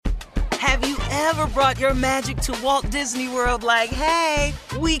Have you ever brought your magic to Walt Disney World like, hey,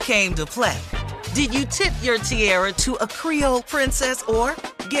 we came to play? Did you tip your tiara to a Creole princess or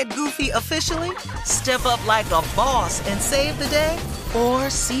get goofy officially? Step up like a boss and save the day? Or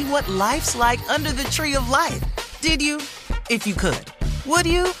see what life's like under the tree of life? Did you? If you could. Would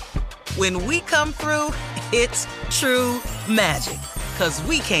you? When we come through, it's true magic. 'Cause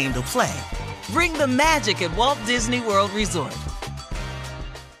we came to play. Bring the magic at Walt Disney World Resort.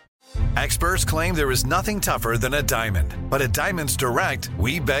 Experts claim there is nothing tougher than a diamond. But at Diamonds Direct,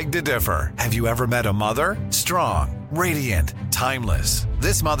 we beg to differ. Have you ever met a mother? Strong, radiant, timeless.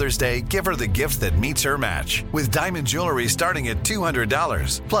 This Mother's Day, give her the gift that meets her match. With diamond jewelry starting at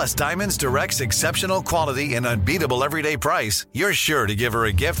 $200. Plus Diamonds Direct's exceptional quality and unbeatable everyday price, you're sure to give her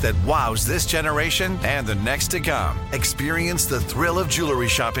a gift that wows this generation and the next to come. Experience the thrill of jewelry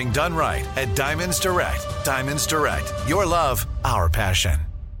shopping done right at Diamonds Direct. Diamonds Direct. Your love, our passion.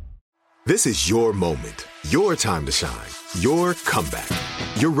 This is your moment, your time to shine, your comeback.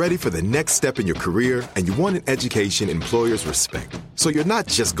 You're ready for the next step in your career, and you want an education employers respect. So you're not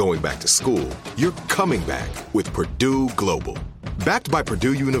just going back to school, you're coming back with Purdue Global. Backed by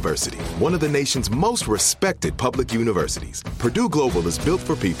Purdue University, one of the nation's most respected public universities, Purdue Global is built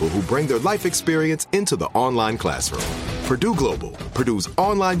for people who bring their life experience into the online classroom. Purdue Global, Purdue's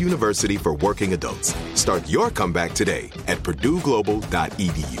online university for working adults. Start your comeback today at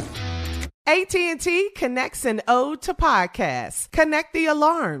purdueglobal.edu. AT&T connects an ode to podcasts. Connect the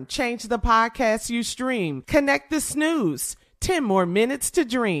alarm. Change the podcast you stream. Connect the snooze. 10 more minutes to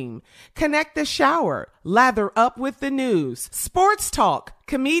dream. Connect the shower. Lather up with the news. Sports talk,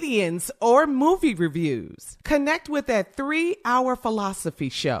 comedians, or movie reviews. Connect with that 3-hour philosophy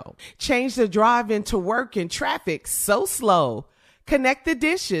show. Change the drive into work in traffic so slow. Connect the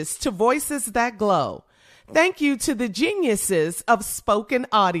dishes to voices that glow. Thank you to the geniuses of spoken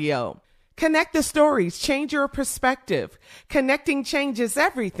audio. Connect the stories, change your perspective. Connecting changes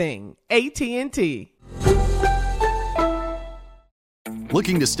everything. AT&T.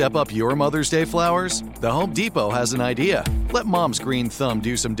 Looking to step up your Mother's Day flowers? The Home Depot has an idea. Let Mom's green thumb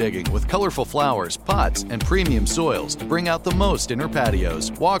do some digging with colorful flowers, pots, and premium soils to bring out the most in her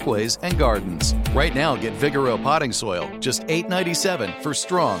patios, walkways, and gardens. Right now, get Vigoro potting soil, just $8.97 for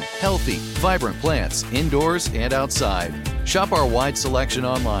strong, healthy, vibrant plants indoors and outside. Shop our wide selection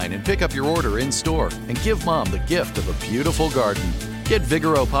online and pick up your order in-store and give Mom the gift of a beautiful garden. Get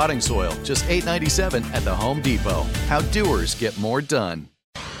Vigoro potting soil, just $8.97 at the Home Depot. How doers get more done.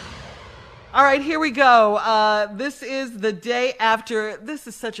 All right, here we go. This is the day after. This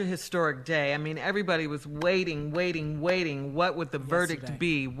is such a historic day. I mean, everybody was waiting. What would the verdict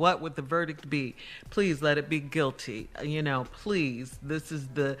be? What would the verdict be? Please let it be guilty. Please. This is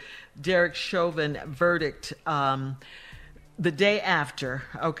the Derek Chauvin verdict. The day after,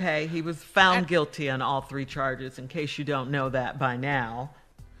 okay? He was found guilty on all 3 charges, in case you don't know that by now.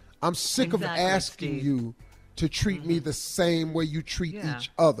 I'm sick of asking you to treat me the same way you treat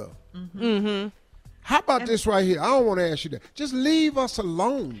each other. How about this right here? I don't want to ask you that. Just leave us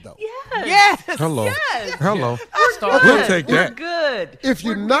alone, though. Yes. Hello. Yes. Hello. We'll take that. We're good. If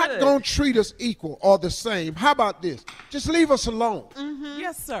you're not going to treat us equal or the same, how about this? Just leave us alone.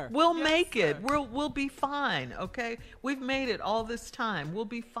 Yes, sir. We'll make it. We'll be fine, okay? We've made it all this time. We'll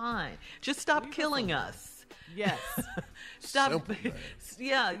be fine. Just stop killing us. Yes. Stop. Simple,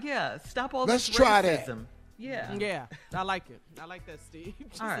 Yeah. Stop all Let's this try racism. that. Yeah, I like it. I like that, Steve.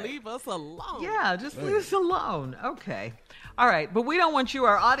 Just leave us alone. Yeah, just leave us alone. Okay. All right, but we don't want you,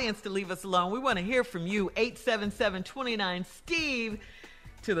 our audience, to leave us alone. We want to hear from you. 877-29-STEVE.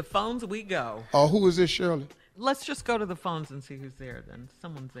 To the phones we go. Who is this, Shirley? Let's just go to the phones and see who's there then.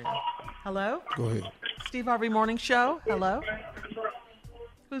 Someone's there. Hello? Go ahead. Steve Harvey Morning Show. Hello?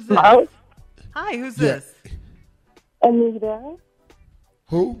 Who's this? Hello? Hi, who's this? Anita.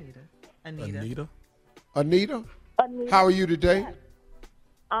 Who? Anita. Anita? How are you today?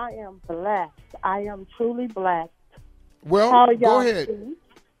 I am blessed. I am truly blessed. Well, go ahead.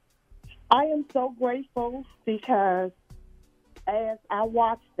 I am so grateful because as I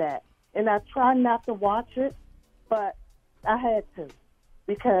watched that, and I try not to watch it, but I had to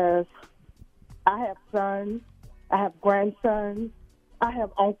because I have sons, I have grandsons, I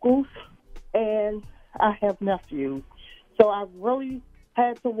have uncles, and I have nephews. So I really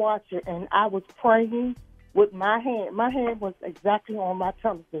had to watch it, and I was praying with my hand. My hand was exactly on my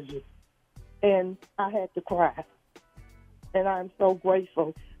television, and I had to cry. And I'm so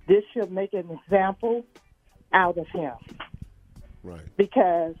grateful. This should make an example out of him. Right.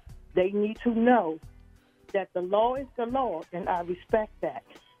 Because they need to know that the law is the law, and I respect that.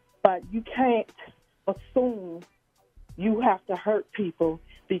 But you can't assume you have to hurt people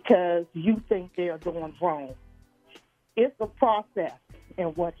because you think they're doing wrong. It's a process,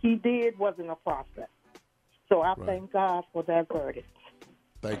 and what he did wasn't a process. So I thank God for that verdict.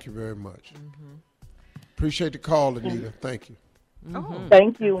 Thank you very much. Appreciate the call, Anita. Thank you.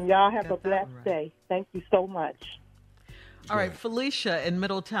 Thank you, and y'all have a blessed day. Thank you so much. All right, Felicia in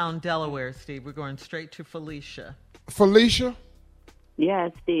Middletown, Delaware, Steve. We're going straight to Felicia. Felicia?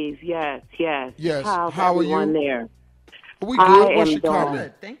 Yes, Steve. Yes. Yes. How's How are everyone you? there? We good. What's your Good.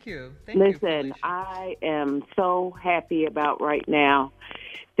 comment? Thank you. Listen, I am so happy about right now.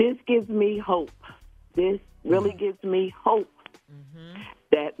 This gives me hope. This really gives me hope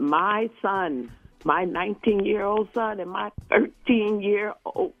that my son, my 19-year-old son and my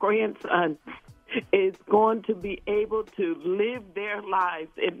 13-year-old grandson is going to be able to live their lives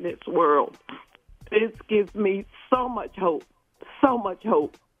in this world. This gives me so much hope, so much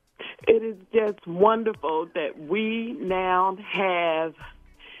hope. It is just wonderful that we now have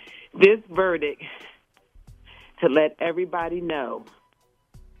this verdict to let everybody know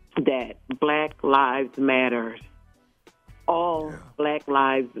that Black Lives Matter. All Black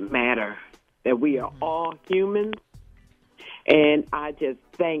Lives matter, that we are all humans. And I just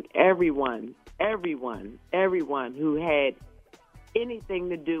thank everyone who had anything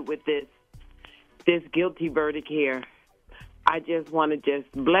to do with this guilty verdict here. I just want to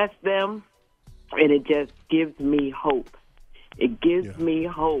just bless them, and it just gives me hope. It gives me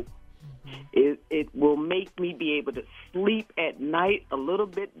hope. It will make me be able to sleep at night a little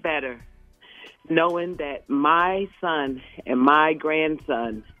bit better, knowing that my son and my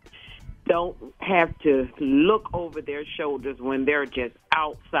grandson don't have to look over their shoulders when they're just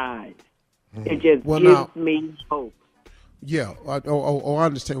outside. It just gives me hope. Yeah, I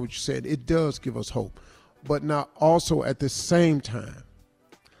understand what you said. It does give us hope. But now also at the same time,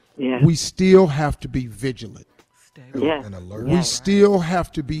 we still have to be vigilant. And alert. We still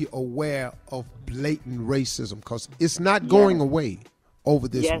have to be aware of blatant racism because it's not going away over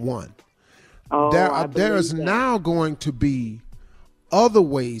this one. There is now going to be other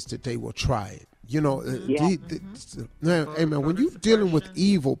ways that they will try it. You know, when you're dealing with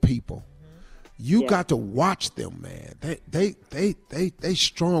evil people, you got to watch them, man. They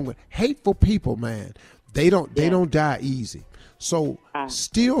strong with hateful people, man. They don't die easy. So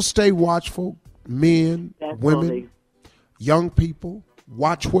still stay watchful, men, women, young people.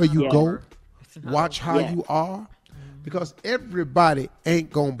 Watch where you go. Watch how you are. Because everybody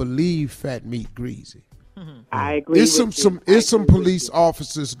ain't gonna believe fat meat greasy. I agree. It's some police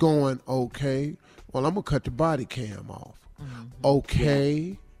officers going, okay, well, I'm gonna cut the body cam off.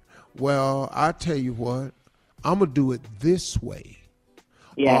 Okay, well, I tell you what, I'm gonna do it this way.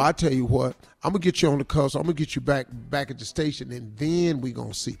 Or I tell you what, I'm gonna get you on the cuffs. I'm gonna get you back at the station, and then we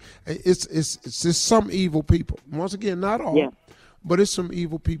gonna see. It's just some evil people. Once again, not all. But it's some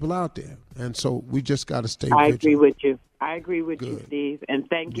evil people out there, and so we just got to stay vigilant. I agree with you, Steve, and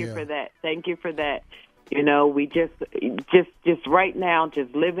thank you for that. Thank you for that. You know, we just right now,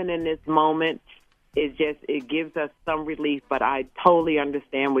 just living in this moment, it gives us some relief. But I totally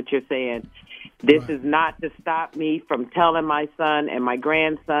understand what you're saying. This is not to stop me from telling my son and my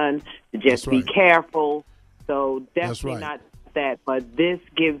grandson to just be careful. So definitely not that. But this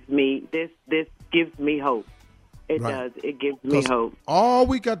gives me hope. It does. It gives me hope. All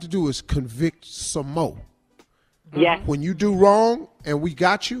we got to do is convict some more. Yeah. When you do wrong and we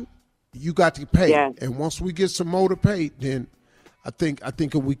got you, you got to pay. Yeah. And once we get some more to pay, then I think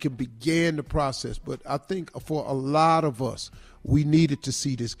we can begin the process. But I think for a lot of us, we needed to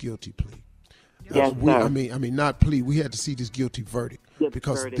see this guilty plea. Yes, I mean, not plea. We had to see this guilty verdict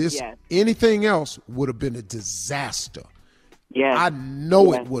because anything else would have been a disaster. Yes. I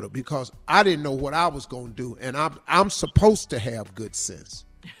know it would have because I didn't know what I was going to do, and I'm supposed to have good sense.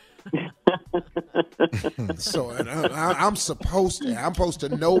 So I'm supposed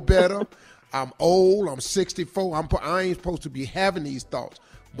to know better. I'm old. I'm 64. I ain't supposed to be having these thoughts,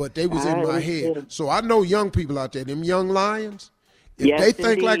 but they was in my head. So I know young people out there, them young lions. If they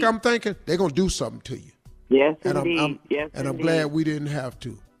think like I'm thinking, they're gonna do something to you. Yes, and indeed. I'm glad we didn't have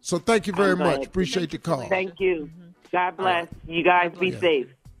to. So thank you very much. Appreciate the call. Thank you. God bless. You guys be safe.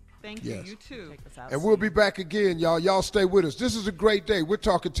 Thank you. You too. And we'll be back again, y'all. Y'all stay with us. This is a great day. We're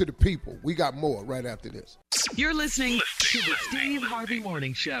talking to the people. We got more right after this. You're listening to the Steve Harvey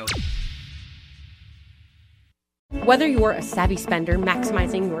Morning Show. Whether you're a savvy spender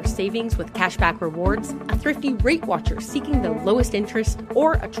maximizing your savings with cashback rewards, a thrifty rate watcher seeking the lowest interest,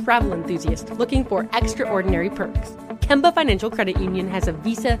 or a travel enthusiast looking for extraordinary perks, Kemba Financial Credit Union has a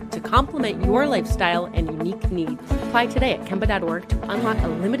visa to complement your lifestyle and unique needs. Apply today at Kemba.org to unlock a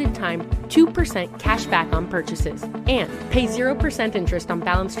limited time 2% cash back on purchases and pay 0% interest on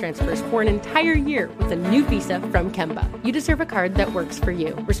balance transfers for an entire year with a new visa from Kemba. You deserve a card that works for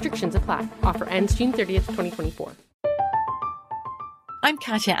you. Restrictions apply. Offer ends June 30th, 2024. I'm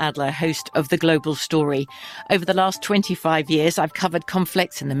Katya Adler, host of The Global Story. Over the last 25 years, I've covered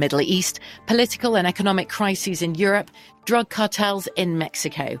conflicts in the Middle East, political and economic crises in Europe, drug cartels in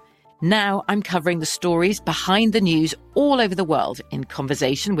Mexico. Now I'm covering the stories behind the news all over the world in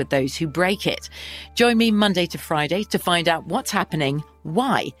conversation with those who break it. Join me Monday to Friday to find out what's happening,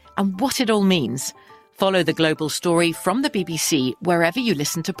 why, and what it all means. Follow The Global Story from the BBC wherever you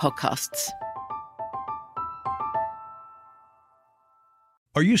listen to podcasts.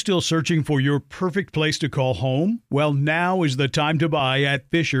 Are you still searching for your perfect place to call home? Well, now is the time to buy at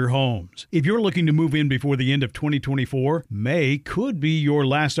Fisher Homes. If you're looking to move in before the end of 2024, May could be your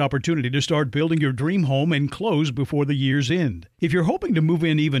last opportunity to start building your dream home and close before the year's end. If you're hoping to move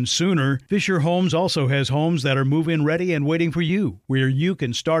in even sooner, Fisher Homes also has homes that are move-in ready and waiting for you, where you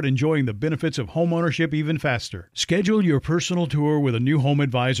can start enjoying the benefits of homeownership even faster. Schedule your personal tour with a new home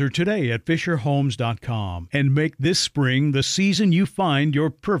advisor today at FisherHomes.com and make this spring the season you find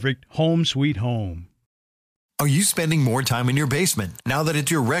your perfect home sweet home. Are you spending more time in your basement now that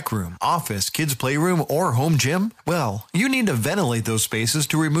it's your rec room, office, kids' playroom, or home gym? Well, you need to ventilate those spaces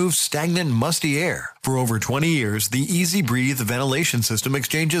to remove stagnant, musty air. For over 20 years, the Easy Breathe ventilation system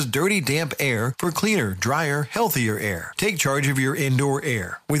exchanges dirty, damp air for cleaner, drier, healthier air. Take charge of your indoor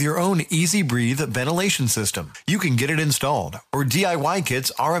air with your own Easy Breathe ventilation system. You can get it installed, or DIY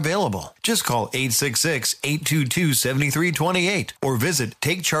kits are available. Just call 866-822-7328 or visit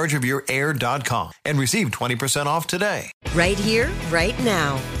takechargeofyourair.com and receive 20% off today. Right here, right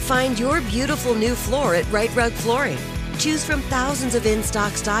now. Find your beautiful new floor at Right Rug Flooring. Choose from thousands of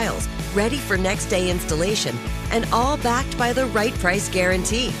in-stock styles, ready for next day installation, and all backed by the right price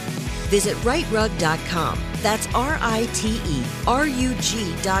guarantee. Visit rightrug.com. That's RITERUG.com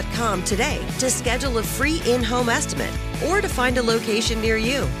today to schedule a free in-home estimate or to find a location near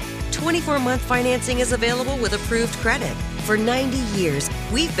you. 24-month financing is available with approved credit. For 90 years,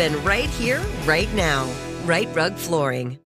 we've been right here, right now. Right Rug Flooring.